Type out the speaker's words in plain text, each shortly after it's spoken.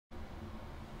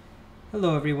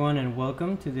Hello everyone and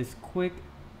welcome to this quick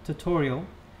tutorial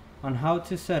on how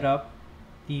to set up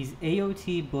these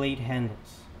AOT blade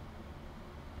handles.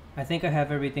 I think I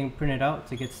have everything printed out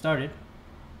to get started,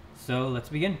 so let's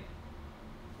begin.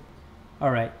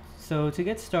 Alright, so to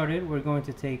get started we're going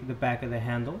to take the back of the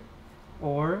handle,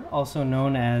 or also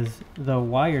known as the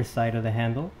wire side of the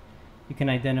handle. You can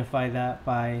identify that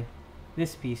by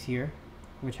this piece here,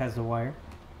 which has the wire.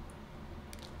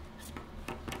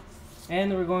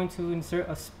 And we're going to insert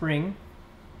a spring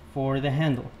for the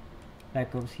handle. That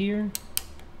goes here.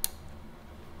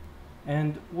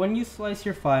 And when you slice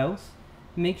your files,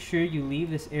 make sure you leave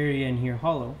this area in here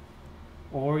hollow,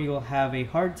 or you'll have a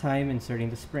hard time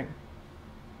inserting the spring.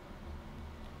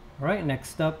 Alright,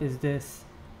 next up is this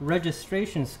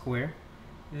registration square.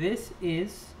 This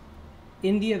is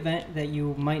in the event that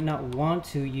you might not want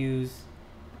to use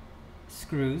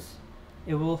screws.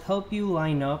 It will help you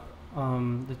line up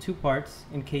the two parts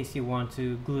in case you want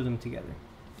to glue them together.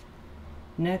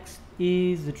 Next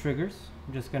is the triggers.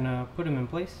 I'm just gonna put them in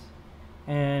place,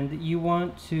 and you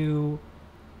want to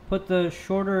put the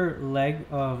shorter leg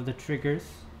of the triggers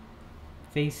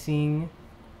facing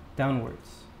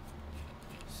downwards.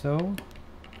 So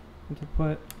to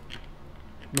put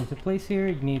them into place here,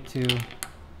 you need to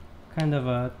kind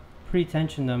of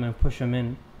pre-tension them and push them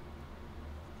in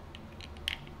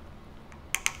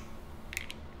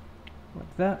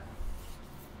like that.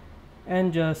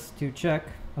 And just to check,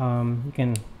 you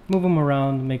can move them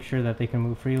around, make sure that they can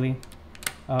move freely.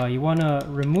 You want to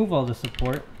remove all the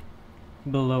support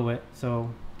below it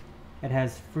so it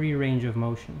has free range of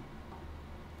motion.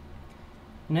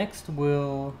 Next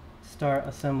we'll start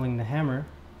assembling the hammer,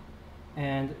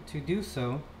 and to do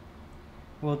so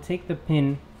we'll take the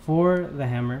pin for the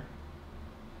hammer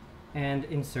and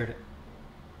insert it.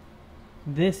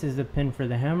 This is the pin for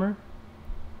the hammer.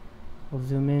 We'll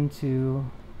zoom in to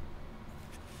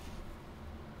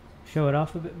show it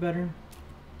off a bit better.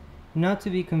 Not to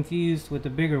be confused with the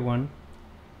bigger one,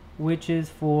 which is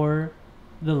for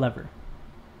the lever.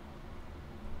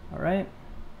 Alright,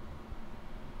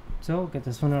 so get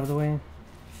this one out of the way.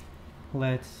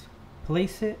 Let's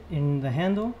place it in the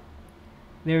handle.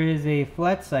 There is a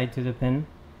flat side to the pin.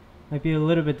 Might be a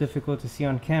little bit difficult to see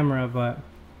on camera, but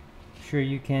I'm sure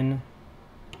you can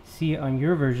see it on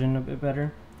your version a bit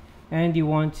better. And you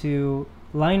want to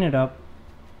line it up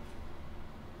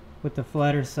with the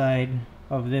flatter side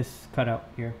of this cutout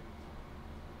here.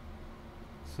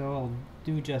 So I'll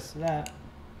do just that.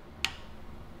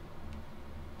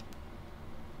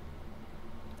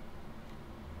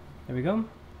 There we go. I want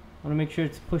to make sure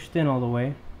it's pushed in all the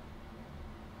way.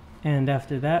 And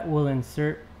after that we'll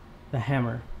insert the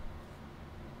hammer.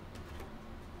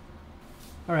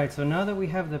 Alright, so now that we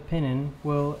have the pin in,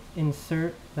 we'll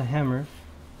insert the hammer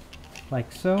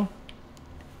like so.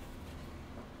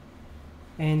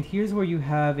 And here's where you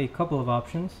have a couple of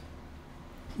options.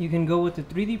 You can go with the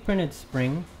 3D printed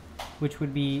spring, which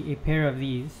would be a pair of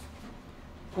these,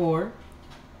 or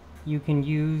you can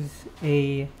use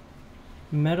a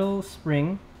metal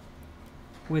spring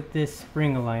with this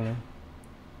spring aligner.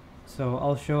 So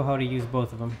I'll show how to use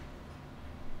both of them.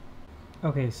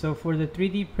 Okay, so for the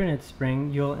 3D printed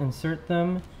spring, you'll insert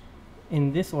them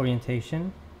in this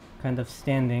orientation, kind of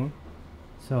standing.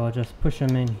 So I'll just push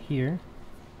them in here,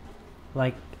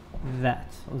 like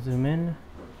that. I'll zoom in.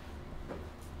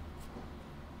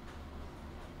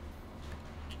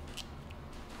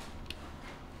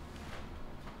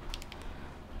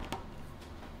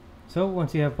 So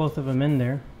once you have both of them in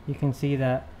there, you can see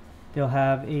that they'll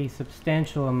have a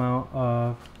substantial amount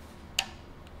of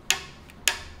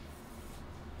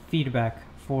feedback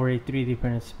for a 3D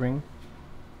printed spring.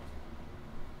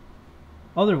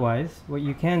 Otherwise, what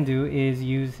you can do is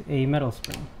use a metal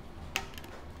spring.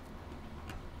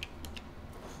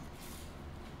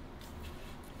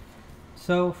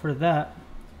 So for that,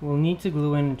 we'll need to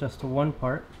glue in just one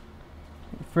part.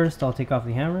 First, I'll take off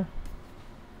the hammer.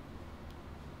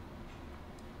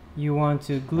 You want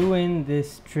to glue in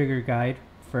this trigger guide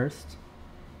first,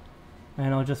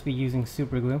 and I'll just be using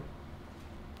super glue.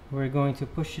 We're going to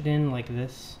push it in like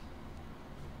this.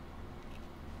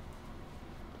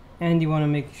 And you want to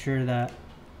make sure that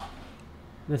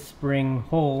the spring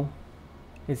hole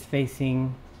is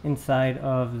facing inside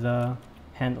of the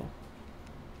handle.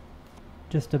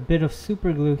 Just a bit of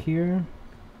super glue here.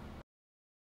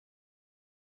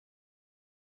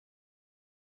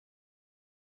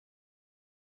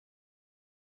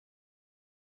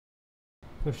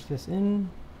 Push this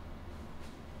in.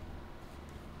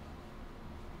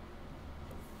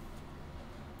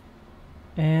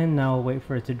 And now I'll wait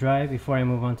for it to dry before I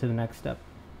move on to the next step.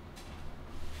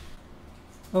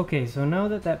 Okay, so now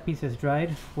that that piece is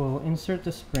dried, we'll insert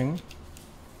the spring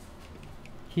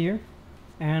here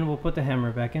and we'll put the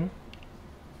hammer back in.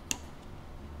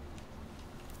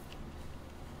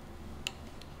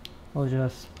 I'll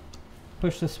just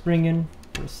push the spring in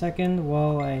for a second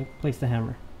while I place the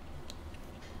hammer.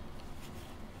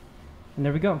 And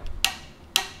there we go.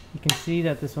 You can see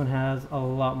that this one has a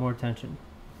lot more tension.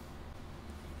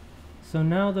 So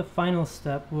now the final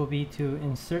step will be to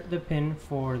insert the pin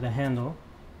for the handle,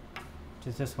 which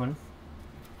is this one.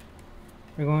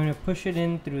 We're going to push it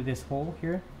in through this hole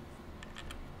here.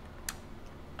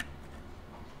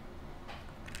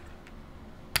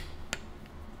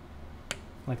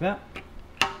 Like that.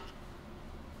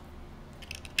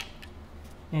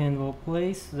 And we'll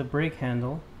place the brake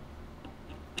handle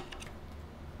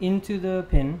into the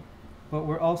pin, but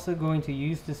we're also going to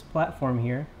use this platform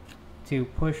here to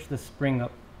push the spring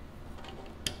up.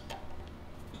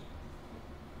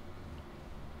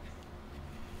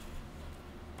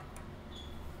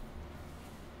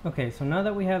 Okay, so now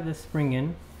that we have this spring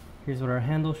in, here's what our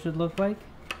handle should look like.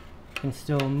 It can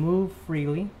still move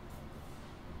freely.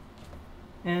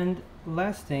 And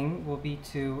last thing will be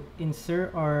to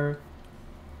insert our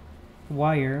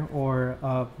wire, or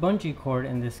bungee cord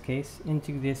in this case,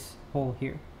 into this hole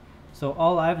here. So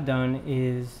all I've done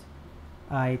is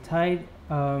I tied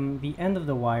the end of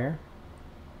the wire.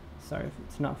 Sorry if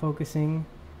it's not focusing.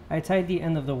 I tied the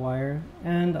end of the wire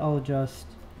and I'll just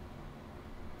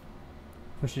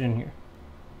push it in here.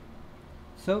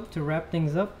 So to wrap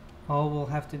things up, all we'll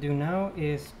have to do now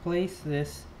is place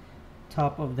this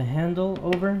top of the handle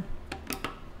over.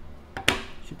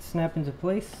 Should snap into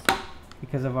place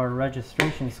because of our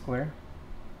registration square.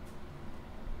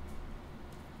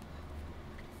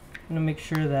 I'm gonna make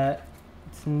sure that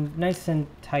it's nice and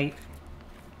tight.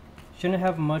 Shouldn't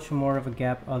have much more of a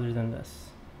gap other than this.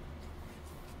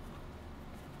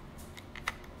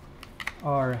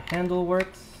 Our handle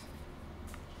works,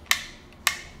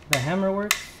 the hammer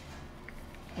works,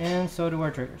 and so do our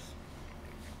triggers.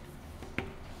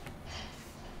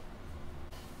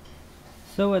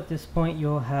 So at this point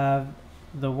you'll have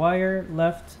the wire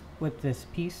left with this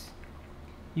piece.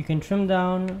 You can trim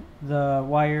down the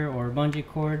wire or bungee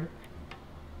cord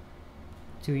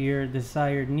to your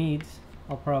desired needs.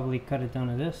 I'll probably cut it down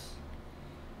to this.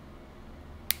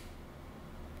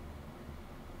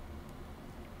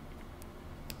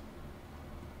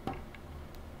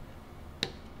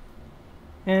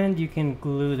 And you can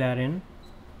glue that in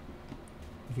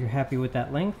if you're happy with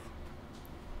that length.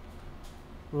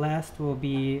 Last will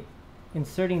be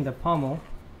inserting the pommel,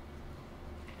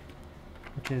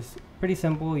 which is pretty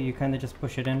simple. You kind of just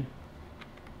push it in.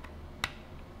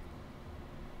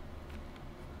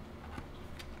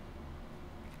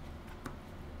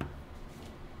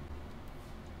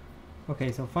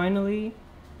 Okay, so finally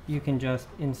you can just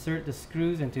insert the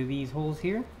screws into these holes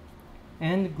here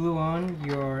and glue on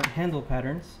your handle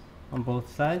patterns on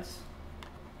both sides.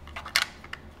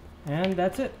 And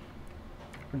that's it.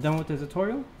 We're done with the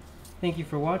tutorial. Thank you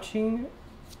for watching.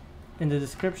 In the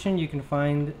description you can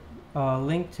find a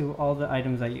link to all the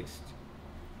items I used.